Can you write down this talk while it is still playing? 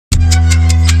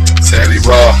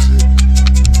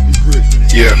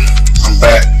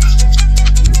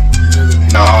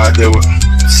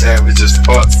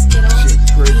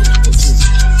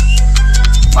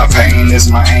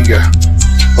is my anger.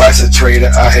 Life's a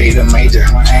traitor, I hate a major.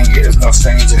 My anger is no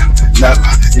stranger. Never,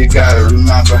 you gotta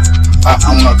remember, I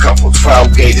own a couple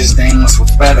 12 gauges, nameless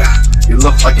was better. You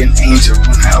look like an angel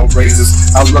when hell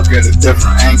raises. I look at it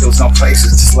different angles, no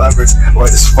faces, just leverage.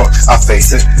 What as fuck, I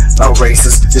face it. No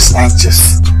racist, just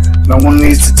anxious. No one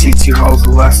needs to teach you hoes a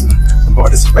lesson,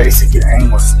 but it's basic, you're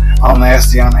aimless. I'm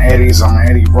nasty on Addies, on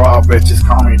Addy Raw, bitches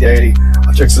call me daddy.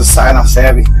 My tricks aside, I'm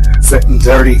savvy. Sitting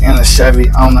dirty in a Chevy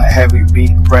on the heavy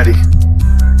beat, ready.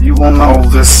 You will know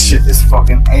this shit is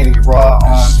fucking Addy Raw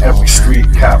on every street.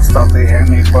 Cops thought they had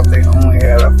me, but they only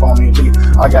had a phony beat.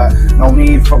 I got no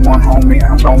need for one homie,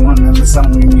 I'm the one and it's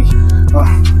only me.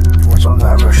 So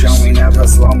never show me, never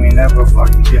slow me, never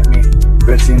fucking get me.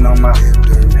 Bitch, you know my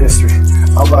history,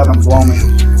 I'll let them blow me.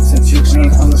 Since you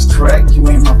ain't on this track, you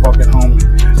ain't my fucking homie.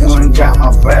 You ain't got my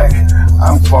back, I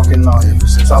don't fucking know you.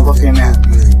 Stop looking at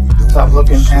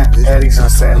Addies, I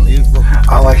said.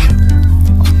 I like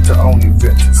to own you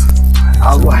bitches.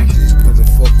 I like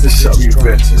to show you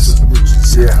bitches.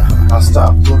 Yeah, I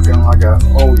stop looking like I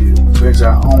owe you, bitch,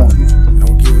 I own you.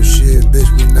 Don't give a shit, bitch,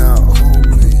 we not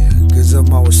homie. Cause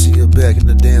I'm always see you back in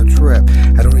the damn trap.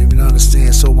 I don't even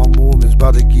understand, so my movement's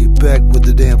about to get back with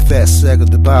the damn fat sack of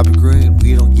the Bobby Green.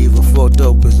 We don't give a fuck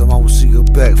though, cause I'm always see you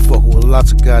back. Fucking with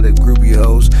lots of goddamn groupie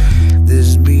hoes. This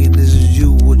is me and this is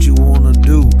you, what you wanna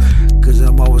do? Cause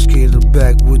I'm always getting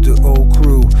back with the old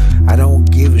crew. I don't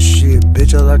give a shit,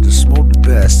 bitch, I like to smoke the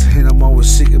best. And I'm always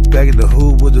sitting back in the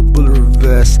hood with a bullet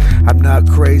vest. I'm not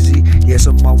crazy, yes,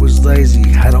 I'm always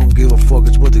lazy. I don't give a fuck,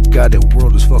 it's what the goddamn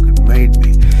world has fucking made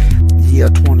me. Yeah,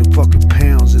 20 fucking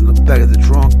pounds in the back of the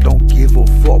trunk. Don't give a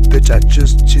fuck, bitch, I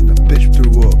just chin the bitch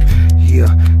threw up. Yeah,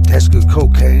 that's good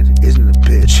cocaine, isn't it,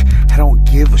 bitch? I don't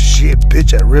give a shit,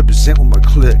 bitch, I represent with my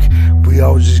clique. We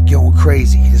all just going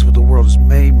crazy, this is what the world has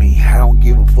made me. I don't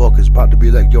give a fuck, it's about to be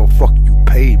like, yo, fuck, you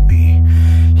paid me.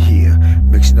 Yeah,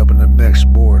 mixing up in the mix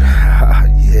board.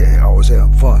 Yeah, always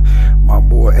having fun. My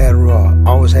boy Addy Raw,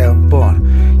 always having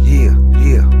fun. Yeah,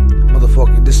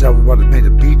 motherfucking, this is how we about to make the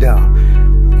beat down.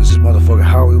 This is motherfucking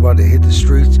how we about to hit the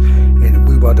streets, and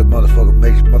we about to motherfucking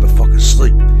make motherfucking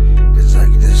sleep. It's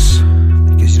like this.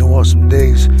 Because you know what, some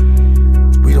days,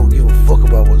 we don't give a fuck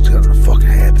about what's gonna fucking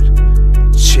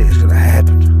happen. Shit is gonna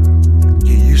happen.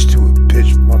 Get used to it,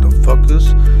 bitch,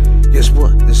 motherfuckers. Guess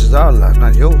what? This is our life,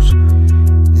 not yours.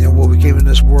 You know what? We came in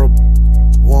this world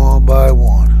one by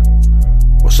one.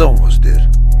 Well, some of us did.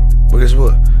 But guess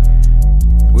what?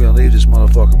 We gonna leave this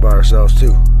motherfucker by ourselves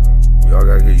too. We all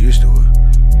gotta get used to it.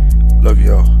 Love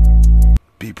y'all.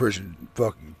 BPrich and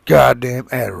fucking goddamn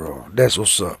Addy Raw. That's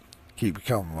what's up. Keep it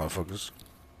coming, motherfuckers.